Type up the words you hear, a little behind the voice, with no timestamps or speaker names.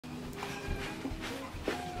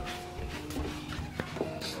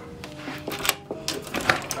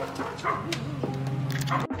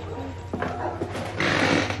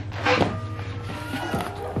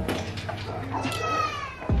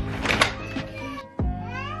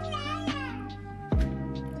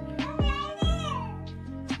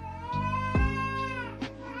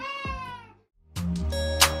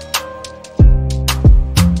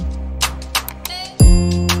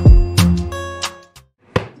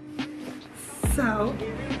So,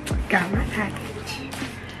 got my package.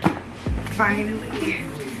 Finally,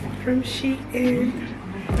 from SHEIN.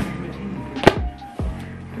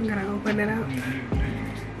 I'm gonna open it up.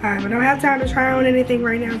 I don't have time to try on anything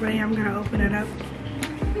right now, but I am gonna open it up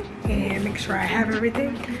and make sure I have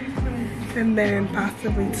everything. And then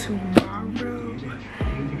possibly tomorrow,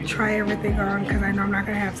 try everything on because I know I'm not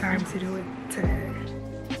gonna have time to do it today.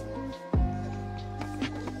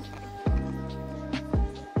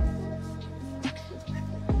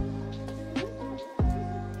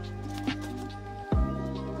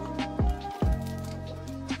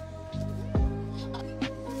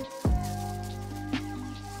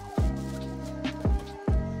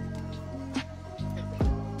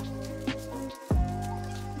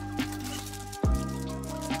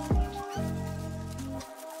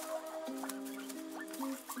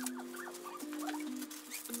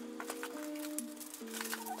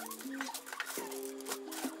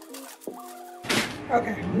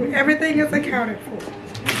 Okay, everything is accounted for.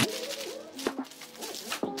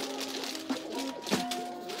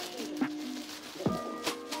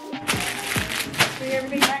 See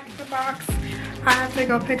everything back in the box. I have to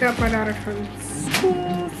go pick up my daughter from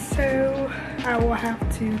school, so I will have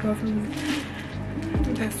to go through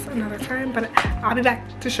this another time, but I'll be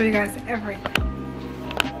back to show you guys everything.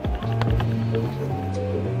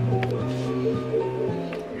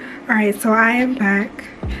 Alright, so I am back.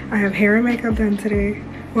 I have hair and makeup done today.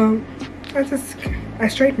 Well, I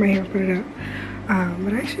straightened my hair, put it up.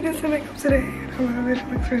 But I actually did some makeup today. I love it. It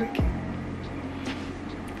looks really cute.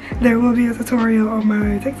 There will be a tutorial on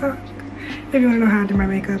my TikTok if you want to know how to do my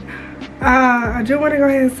makeup. I do want to go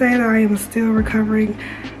ahead and say that I am still recovering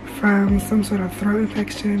from some sort of throat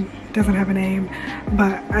infection. It doesn't have a name,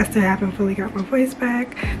 but I still haven't fully got my voice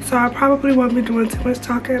back. So I probably won't be doing too much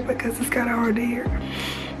talking because it's kind of hard to hear.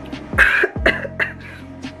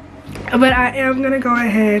 But I am gonna go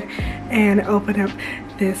ahead and open up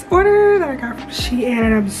this order that I got from SHEIN,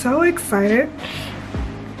 and I'm so excited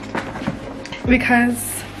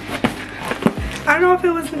because I don't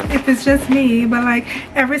know if it's just me, but like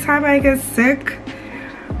every time I get sick,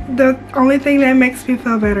 the only thing that makes me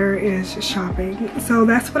feel better is shopping. So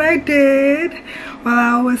that's what I did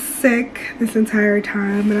while I was sick this entire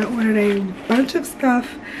time, and I ordered a bunch of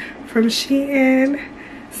stuff from SHEIN.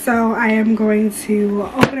 So I am going to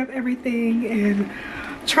open up everything and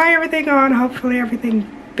try everything on. Hopefully everything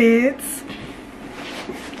fits.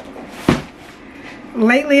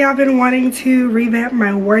 Lately I've been wanting to revamp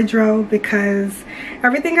my wardrobe because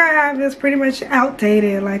everything I have is pretty much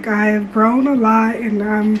outdated. Like, I've grown a lot, and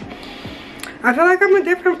I feel like I'm a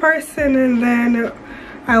different person than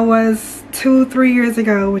I was 2-3 years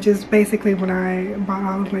ago, which is basically when I bought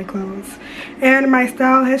all of my clothes. And my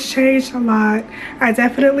style has changed a lot. I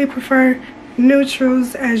definitely prefer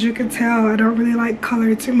neutrals, as you can tell. I don't really like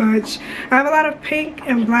color too much. I have a lot of pink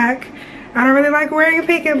and black. I don't really like wearing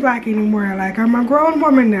pink and black anymore. Like, I'm a grown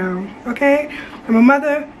woman now, okay? I'm a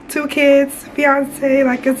mother, 2 kids, fiance.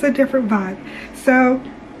 Like, it's a different vibe. So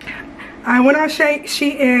I went on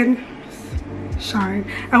SHEIN.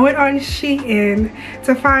 I went on SHEIN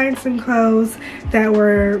to find some clothes that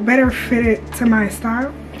were better fitted to my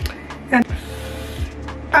style. And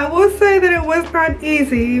I will say that it was not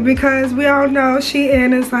easy because we all know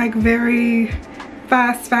SHEIN is like very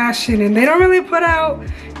fast fashion, and they don't really put out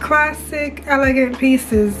classic, elegant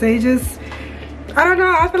pieces. They just, I don't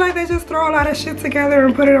know, I feel like they just throw a lot of shit together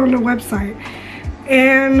and put it on the website.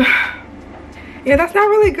 And yeah, that's not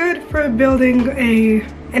really good for building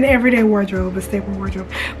an everyday wardrobe, a staple wardrobe.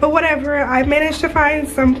 But whatever, I managed to find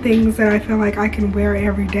some things that I feel like I can wear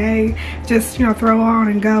every day. Just, you know, throw on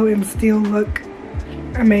and go and still look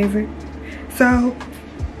amazing. So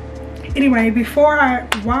anyway,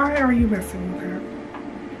 why are you messing with that?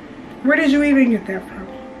 Where did you even get that from?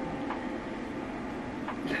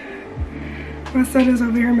 My son is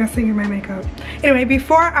over here messing in my makeup. Anyway,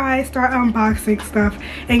 before I start unboxing stuff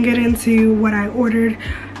and get into what I ordered,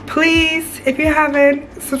 please, if you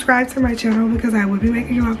haven't, subscribe to my channel because I will be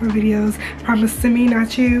making a lot more videos. Promise to me,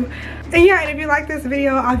 not you. And yeah, and if you like this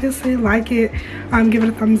video, obviously like it, give it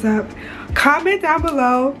a thumbs up. Comment down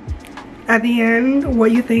below at the end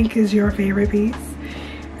what you think is your favorite piece.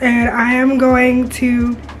 And I am going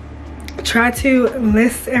to try to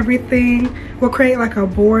list everything. We'll create like a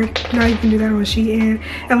board. Now you can do that on SHEIN,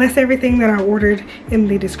 and list everything that I ordered in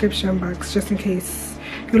the description box, just in case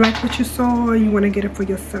you like what you saw or you want to get it for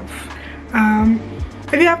yourself.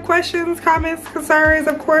 If you have questions, comments, concerns,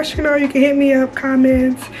 of course, you know, you can hit me up,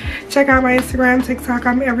 comments. Check out my Instagram, TikTok,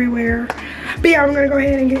 I'm everywhere. But yeah, I'm gonna go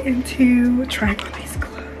ahead and get into trying on these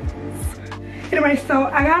clothes. Anyway, so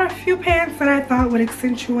I got a few pants that I thought would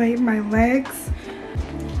accentuate my legs.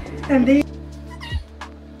 And these.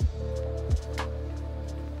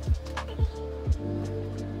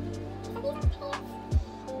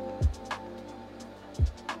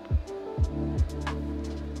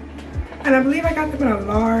 And I believe I got them in a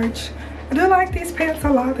large. I do like these pants a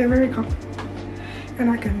lot. They're very comfortable. And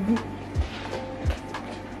I can move.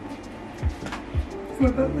 My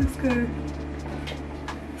butt looks good.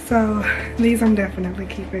 So these I'm definitely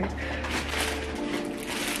keeping.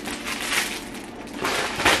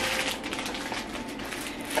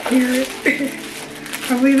 Here,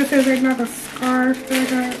 I believe this is another scarf that I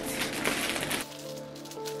got.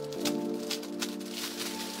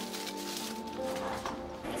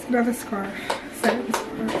 It's another scarf, satin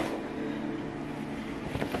scarf.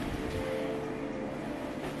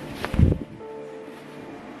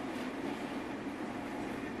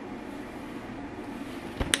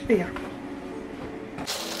 But yeah.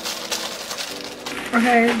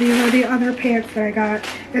 Okay, these are the other pants that I got.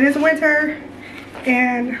 It is winter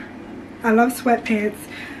and I love sweatpants,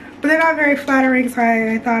 but they're not very flattering, so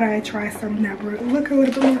I thought I'd try some that would look a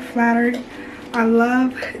little bit more flattering. I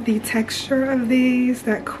love the texture of these,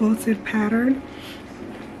 that quilted pattern.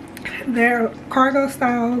 They're cargo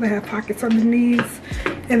style, they have pockets on the knees,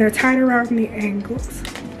 and they're tied around the ankles.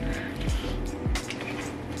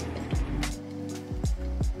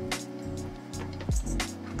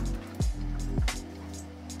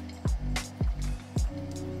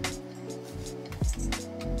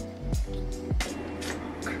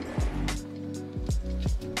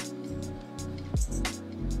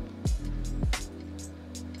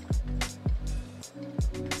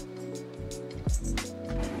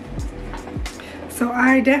 So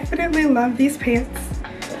I definitely love these pants.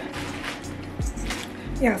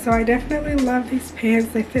 Yeah, so I definitely love these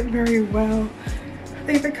pants. They fit very well.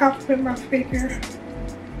 They even complement my figure.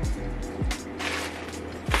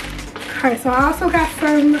 Alright, so I also got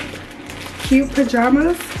some cute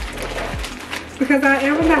pajamas because I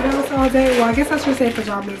am in the house all day. Well, I guess I should say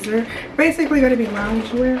pajamas. They're basically going to be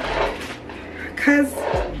loungewear because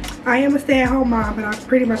I am a stay-at-home mom, but I'm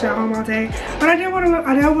pretty much at home all day. But I don't want to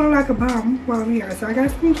look like a bum while I'm here. So I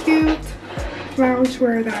got some cute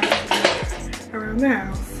loungewear that I wear around the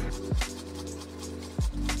house.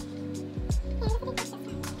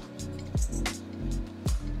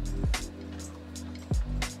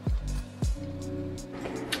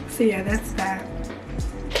 So yeah, that's that.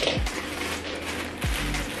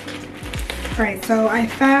 Alright, so I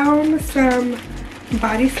found some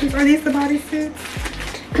bodysuits. Are these the bodysuits?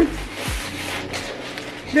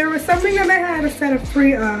 There was something that they had a set of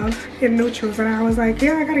 3 of in neutrals, and I was like,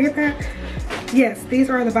 yeah, I gotta get that. Yes, these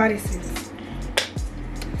are the bodysuits.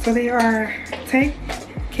 So they are tank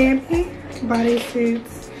cami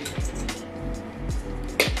bodysuits,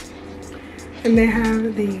 and they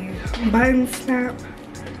have the button snap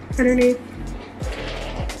underneath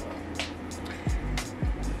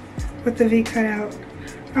with the V cutout.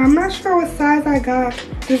 I'm not sure what size I got.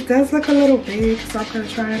 This does look a little big, so I'm gonna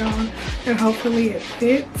try it on and hopefully it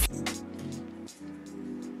fits.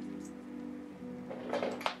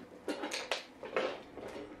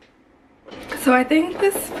 So I think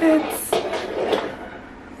this fits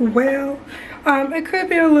well. It could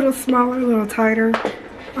be a little smaller, a little tighter.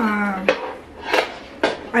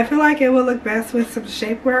 I feel like it will look best with some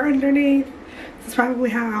shapewear underneath. This is probably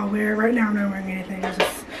how I'll wear it. Right now I'm not wearing anything. I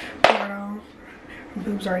just put it on. My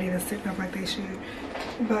boobs aren't even sitting up like they should.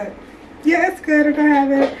 But yeah, it's good. I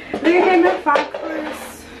have it. They came in 5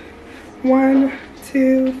 colors. 1,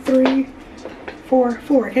 2, 3,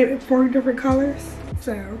 4. It came in 4 different colors.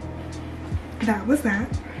 So that was that.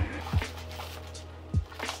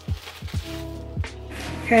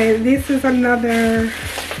 Okay, this is another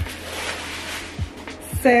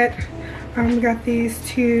set. We got these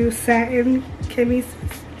 2 satin camis.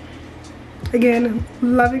 Again,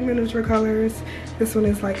 loving the neutral colors. This one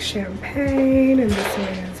is like champagne and this one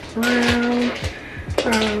is brown.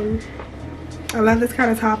 I love this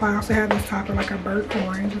kind of top. I also have this top in like a burnt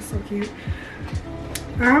orange. It's so cute.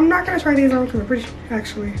 I'm not gonna try these on because I'm pretty sure,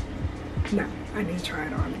 actually, no, I need to try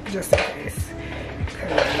it on just in case.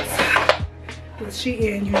 Because with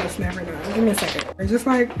SHEIN, you just never know. Give me a second. They're just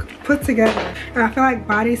like put together. And I feel like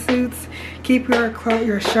bodysuits keep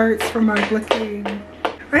your shirts from like looking,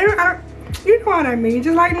 you know what I mean,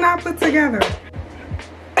 just like not put together.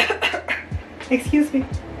 Excuse me.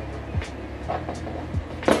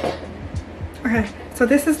 Okay, so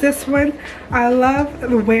this is this one. I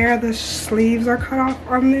love where the sleeves are cut off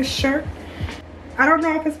on this shirt. I don't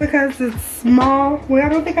know if it's because it's small. Well, I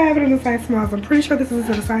don't think I have it in the size small. I'm pretty sure this is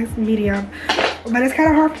a size medium. but it's kind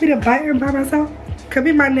of hard for me to button by myself. Could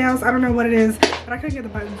be my nails, I don't know what it is, but I couldn't get the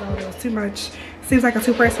buttons on. It was too much. Seems like a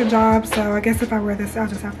two-person job, so I guess if I wear this, I'll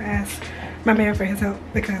just have to ask my man for his help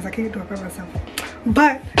because I can't do it by myself.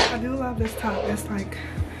 But I do love this top. It's like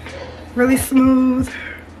really smooth.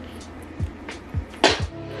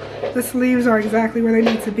 The sleeves are exactly where they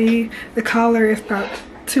need to be. The collar is not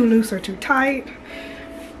too loose or too tight.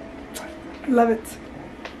 Love it.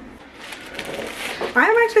 I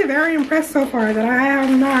am actually very impressed so far that I have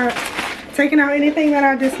not taken out anything that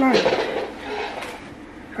I dislike.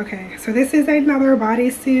 Okay, so this is another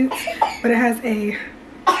bodysuit, but it has a,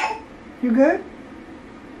 you good?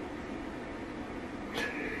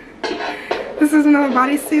 This is another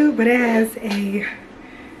bodysuit, but it has a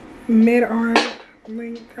mid-arm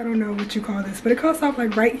length. I don't know what you call this, but it cuts off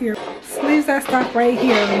like right here. Sleeves that stop right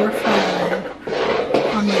here and we're fine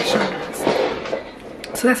on my shoulders.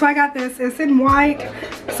 So that's why I got this. It's in white.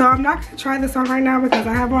 So I'm not going to try this on right now because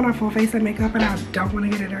I have on a full face of makeup and I don't want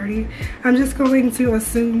to get it dirty. I'm just going to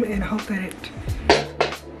assume and hope that it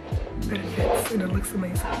fits and it looks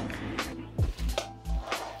amazing.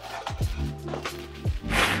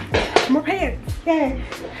 More pants, yay.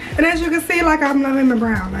 And as you can see, like, I'm loving the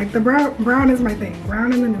brown. Like the brown is my thing,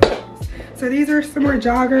 brown and the neutrals. So these are some more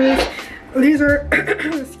joggers. These are,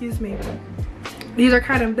 excuse me. These are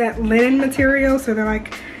kind of that linen material, so they're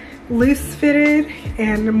like loose fitted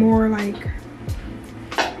and more like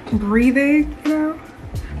breathing, you know,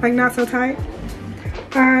 like not so tight.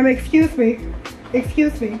 Excuse me.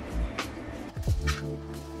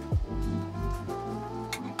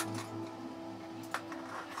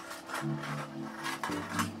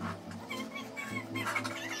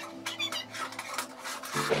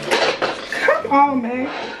 Come on, man.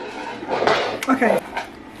 Okay.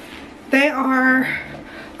 They are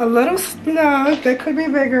a little snug. They could be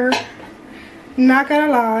bigger. Not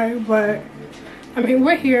gonna lie, but I mean,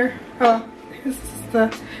 we're here. Oh, this is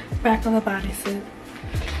the back of the bodysuit.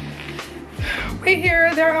 We're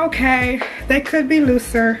here. They're okay. They could be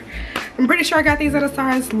looser. I'm pretty sure I got these at a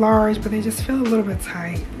size large, but they just feel a little bit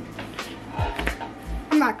tight.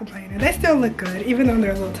 I'm not complaining. They still look good, even though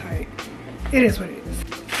they're a little tight. It is what it is.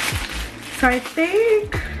 So I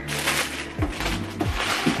think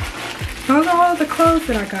those are all the clothes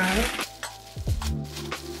that I got.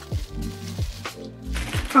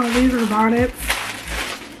 Oh, these are bonnets.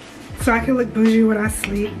 So I can look bougie when I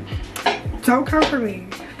sleep. Don't come for me.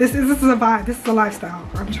 This is a vibe. This is a lifestyle.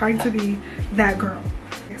 I'm trying to be that girl.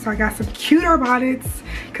 So I got some cuter bonnets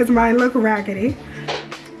because mine look raggedy.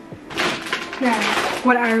 Now,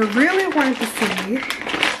 what I really wanted to see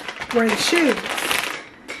were the shoes.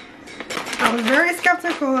 I was very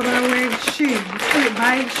skeptical about wearing shoes,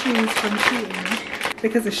 buying shoes from SHEIN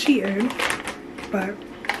because of SHEIN, but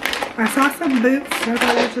I saw some boots and I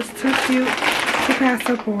thought they were just too cute to pass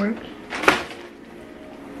up on.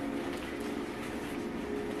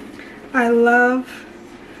 I love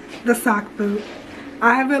the sock boot.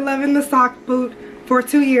 I have been loving the sock boot for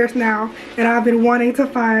 2 years now, and I've been wanting to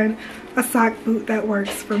find a sock boot that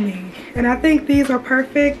works for me. And I think these are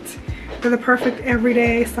perfect. They're the perfect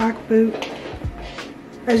everyday sock boot.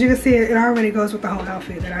 As you can see, it already goes with the whole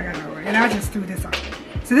outfit that I got on, and I just threw this on.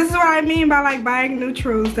 So this is what I mean by like buying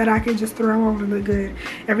neutrals that I can just throw on and look good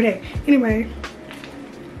every day. Anyway,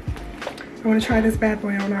 I want to try this bad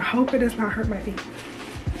boy on. I hope it does not hurt my feet.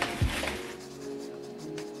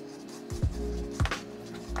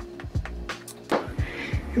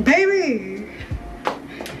 Baby,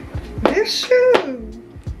 this shoe,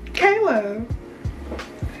 Kayla,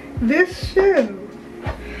 this shoe.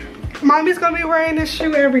 Mommy's gonna be wearing this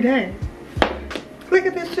shoe every day. Look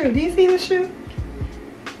at this shoe. Do you see this shoe?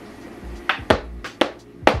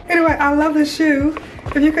 Anyway, I love this shoe.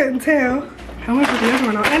 If you couldn't tell, I went with the other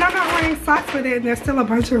one on. And I'm not wearing socks with it, and there's still a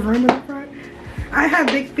bunch of room in the front. I have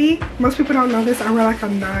big feet. Most people don't know this. I wear like a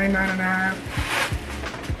 9, 9.5.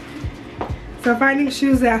 So finding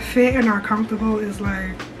shoes that fit and are comfortable is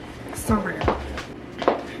like so rare.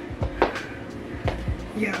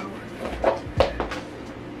 Yo.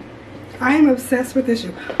 I am obsessed with this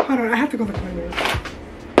shoe. Hold on, I have to go look at my mirror.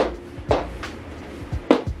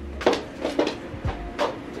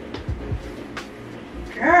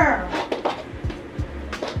 Girl.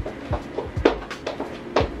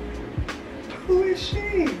 Who is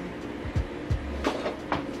she?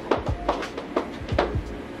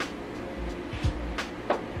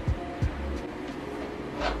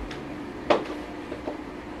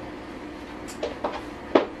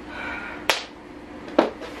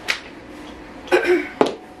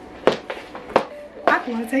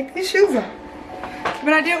 I want to take these shoes off.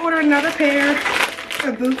 But I did order another pair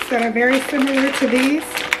of boots that are very similar to these.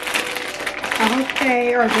 I hope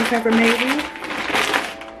they are just as amazing.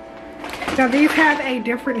 Now these have a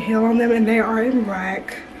different heel on them and they are in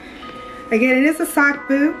black. Again, it is a sock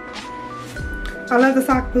boot. I love the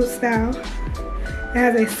sock boot style. It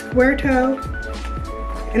has a square toe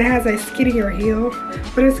and it has a skinnier heel,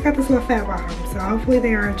 but it's got this little fat bottom, so hopefully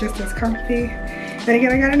they are just as comfy. And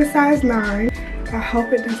again, I got it in a size 9. I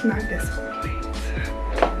hope it does not disappoint.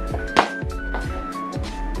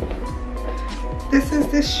 This is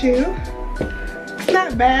the shoe. It's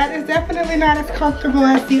not bad. It's definitely not as comfortable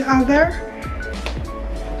as the other.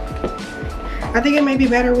 I think it may be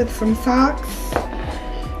better with some socks,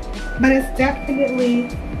 but it's definitely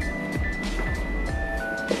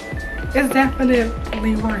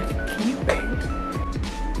worth keeping.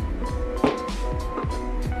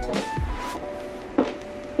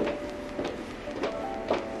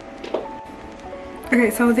 Okay,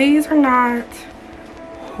 so these are not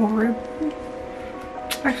horrible.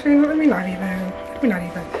 Actually, let me not even.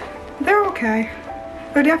 They're okay.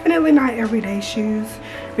 They're definitely not everyday shoes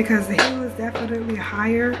because the heel is definitely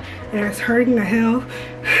higher and it's hurting the hell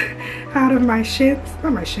out of my shins.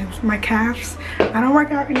 Not my shins, my calves. I don't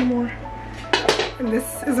work out anymore. And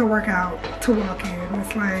this is a workout to walk in.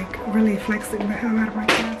 It's like really flexing the hell out of my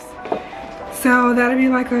calves. So that'll be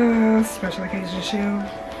like a special occasion shoe.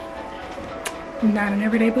 Not an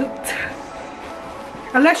everyday boot.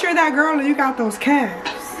 Unless you're that girl and you got those calves.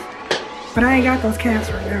 But I ain't got those calves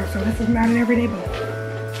right now, so this is not an everyday boot.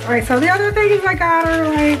 Alright, so the other things I got are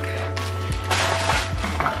like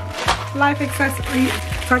life accessories.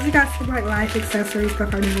 So I just got some like life accessory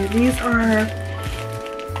stuff I needed. These are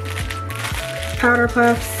powder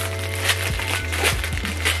puffs.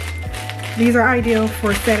 These are ideal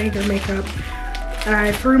for setting your makeup.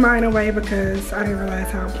 I threw mine away because I didn't realize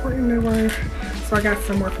how important they were. So I got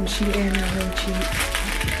some more from SHEIN. They're really cheap.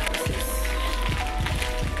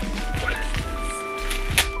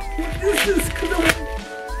 What is this?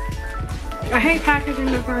 I hate packaging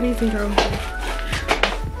that's not easy to open.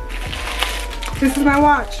 This is my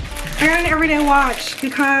watch. I got an everyday watch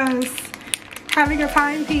because having a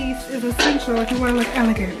timepiece is essential if you want to look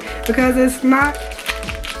elegant. Because it's not,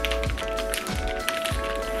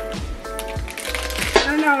 I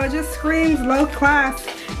don't know, it just screams low class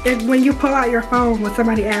when you pull out your phone when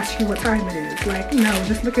somebody asks you what time it is. Like, no,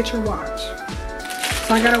 just look at your watch.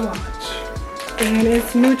 So I got a watch. And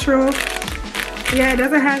it's neutral. Yeah, it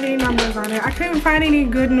doesn't have any numbers on it. I couldn't find any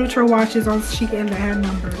good neutral watches on SHEIN that had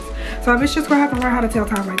numbers. So I'm just gonna have to learn how to tell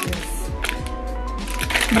time like this.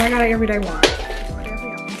 But I got an everyday watch.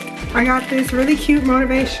 I got this really cute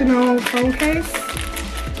motivational phone case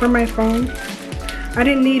for my phone. I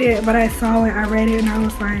didn't need it, but I saw it, I read it, and I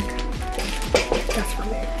was like, that's for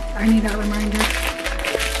me. I need that reminder.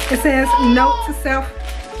 It says, note to self.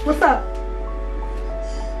 What's up?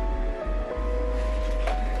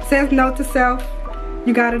 It says, note to self.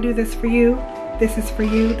 You gotta do this for you. This is for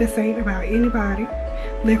you. This ain't about anybody.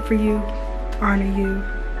 Live for you. Honor you.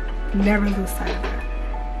 Never lose sight of that.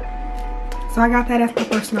 So I got that as my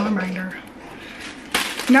personal reminder.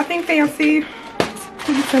 Nothing fancy. It's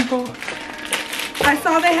pretty simple. I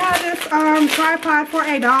saw they had this tripod for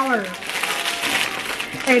 $1.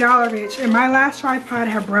 $1, bitch. And my last tripod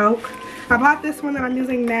had broke. I bought this one that I'm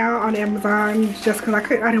using now on Amazon just because I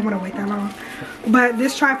didn't want to wait that long. But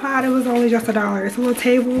this tripod, it was only just $1. It's a little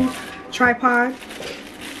table tripod.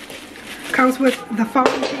 Comes with the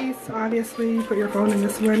phone piece, obviously. You put your phone in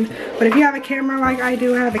this one. But if you have a camera like I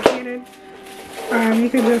do, I have a Canon, you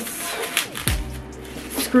can just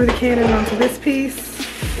screw the Canon onto this piece.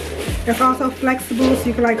 It's also flexible, so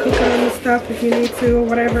you can like hook it on and stuff if you need to or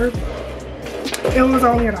whatever. It was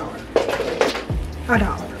only $1.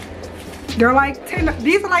 $1. They're like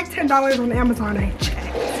these are like $10 on Amazon, I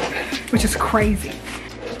checked, which is crazy.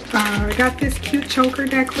 I got this cute choker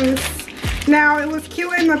necklace. Now it was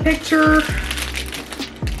cute in the picture,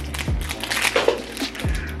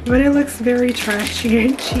 but it looks very trashy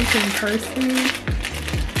and cheap in person.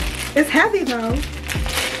 It's heavy though,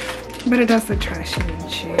 but it does look trashy and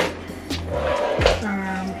cheap.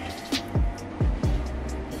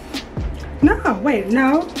 No, wait,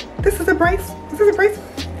 no. This is a bracelet. This is a bracelet.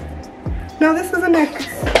 No, this is a necklace.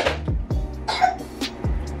 I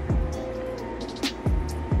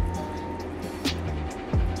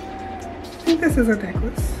think this is a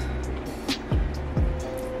necklace.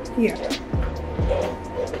 Yeah.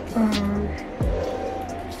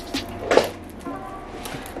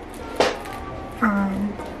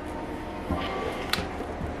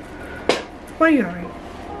 What are you doing?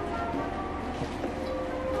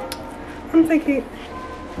 I'm thinking.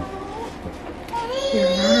 Yeah, I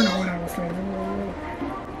don't know what I was saying.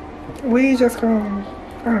 We just gonna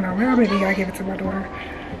I don't know, maybe I give it to my daughter.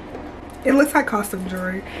 It looks like costume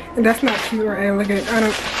jewelry, and that's not cute or elegant. I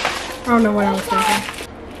don't know what I was thinking.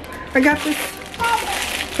 I got this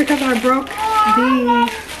because I broke the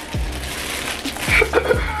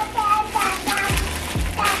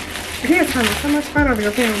here's so much fun over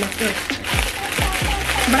here playing with my stuff.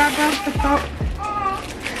 But I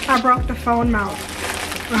broke the phone mount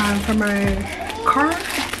for my car,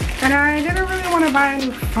 and I didn't really want to buy a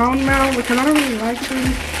new phone mount because I don't really like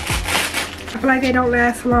them. I feel like they don't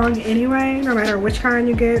last long anyway, no matter which kind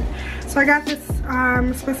you get. So I got this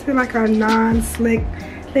supposed to be like a non-slick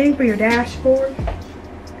thing for your dashboard.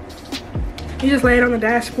 You just lay it on the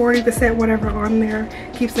dashboard. You can set whatever on there,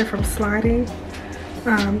 keeps it from sliding.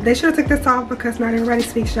 They should have took this off because not everybody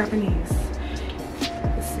speaks Japanese.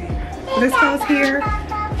 Let's see. This goes here,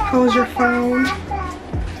 holds your phone,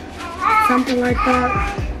 something like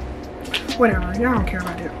that. Whatever, y'all don't care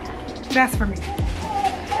about it. That's for me.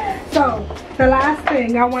 So the last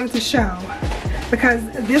thing I wanted to show, because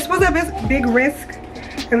this was a big risk,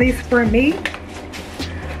 at least for me,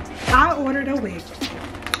 I ordered a wig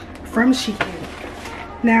from SHEIN.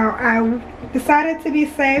 Now I decided to be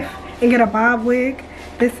safe and get a bob wig.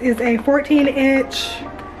 This is a 14-inch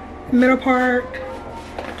middle part.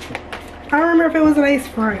 I don't remember if it was a lace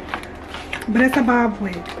front, but it's a bob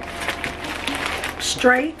wig.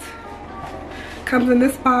 Straight. Comes in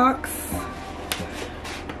this box.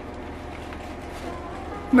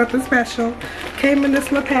 Nothing special. Came in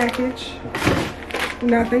this little package.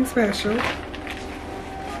 Nothing special.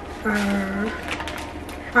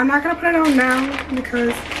 I'm not gonna put it on now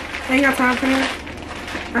because I ain't got time for that.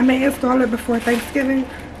 I may install it before Thanksgiving,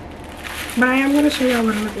 but I am gonna show y'all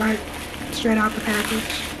what it looked like straight out the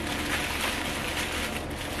package.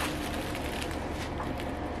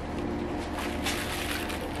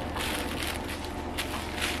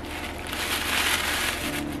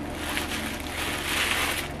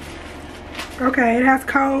 Okay, it has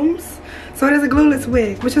combs. So it is a glueless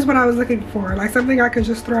wig, which is what I was looking for. Like something I could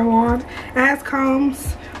just throw on. It has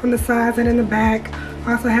combs on the sides and in the back.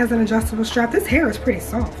 Also has an adjustable strap. This hair is pretty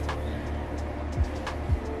soft.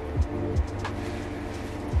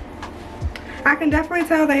 I can definitely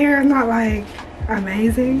tell the hair is not like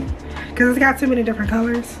amazing because it's got too many different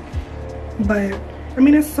colors. But I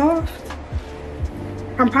mean, it's soft.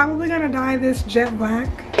 I'm probably gonna dye this jet black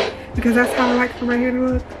because that's how I like for my hair to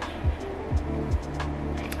look.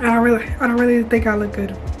 I don't really think I look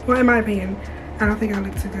good. Well, in my opinion, I don't think I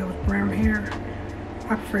look too good with brown hair.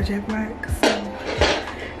 I prefer jet black. So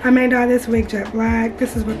I may dye this wig jet black.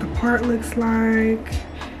 This is what the part looks like.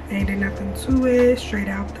 Ain't did nothing to it. Straight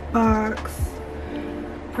out the box.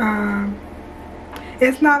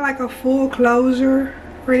 It's not like a full closure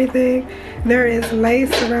or anything. There is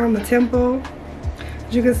lace around the temple,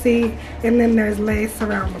 as you can see, and then there's lace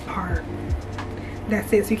around the part.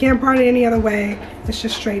 That's it. So you can't part it any other way. It's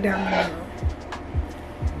just straight down the middle.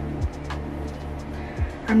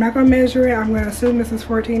 I'm not gonna measure it. I'm gonna assume this is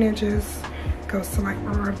 14 inches. Goes to like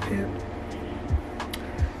my armpit.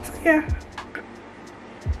 So yeah.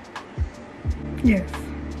 Yes.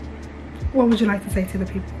 What would you like to say to the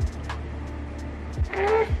people?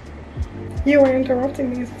 You were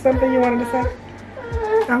interrupting me. Is there something you wanted to say?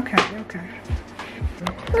 Okay, okay.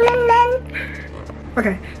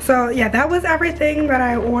 Okay, so yeah, that was everything that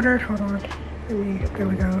I ordered. Hold on. There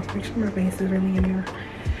we go. Make sure my face is really in here.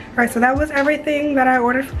 Alright, so that was everything that I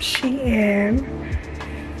ordered from SHEIN.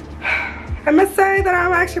 I must say that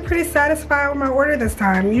I'm actually pretty satisfied with my order this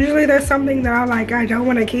time. Usually there's something that I don't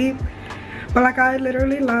want to keep. But like, I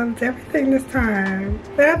literally loved everything this time.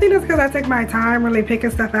 And I think that's because I took my time really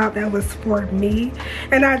picking stuff out that was for me.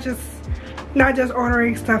 And not just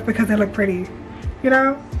ordering stuff because it looked pretty. You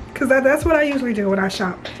know? Because that's what I usually do when I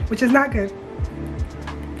shop. Which is not good.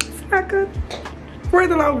 It's not good. For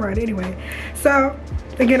the long run, anyway. So,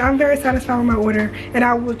 again, I'm very satisfied with my order. And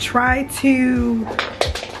I will try to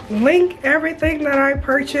link everything that I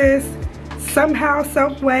purchased somehow,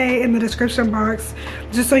 some way in the description box,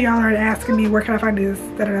 just so y'all aren't asking me where can I find this,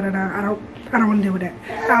 I don't want to deal with that.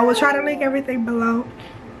 I will try to link everything below.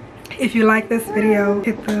 If you like this video,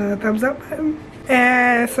 hit the thumbs up button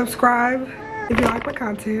and subscribe if you like my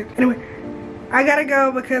content. Anyway, I gotta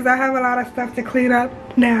go because I have a lot of stuff to clean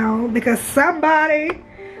up now because somebody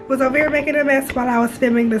was over here making a mess while I was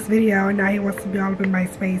filming this video, and now he wants to be all up in my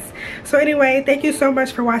space. So anyway, thank you so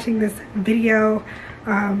much for watching this video.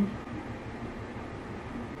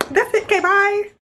 That's it. Okay, bye.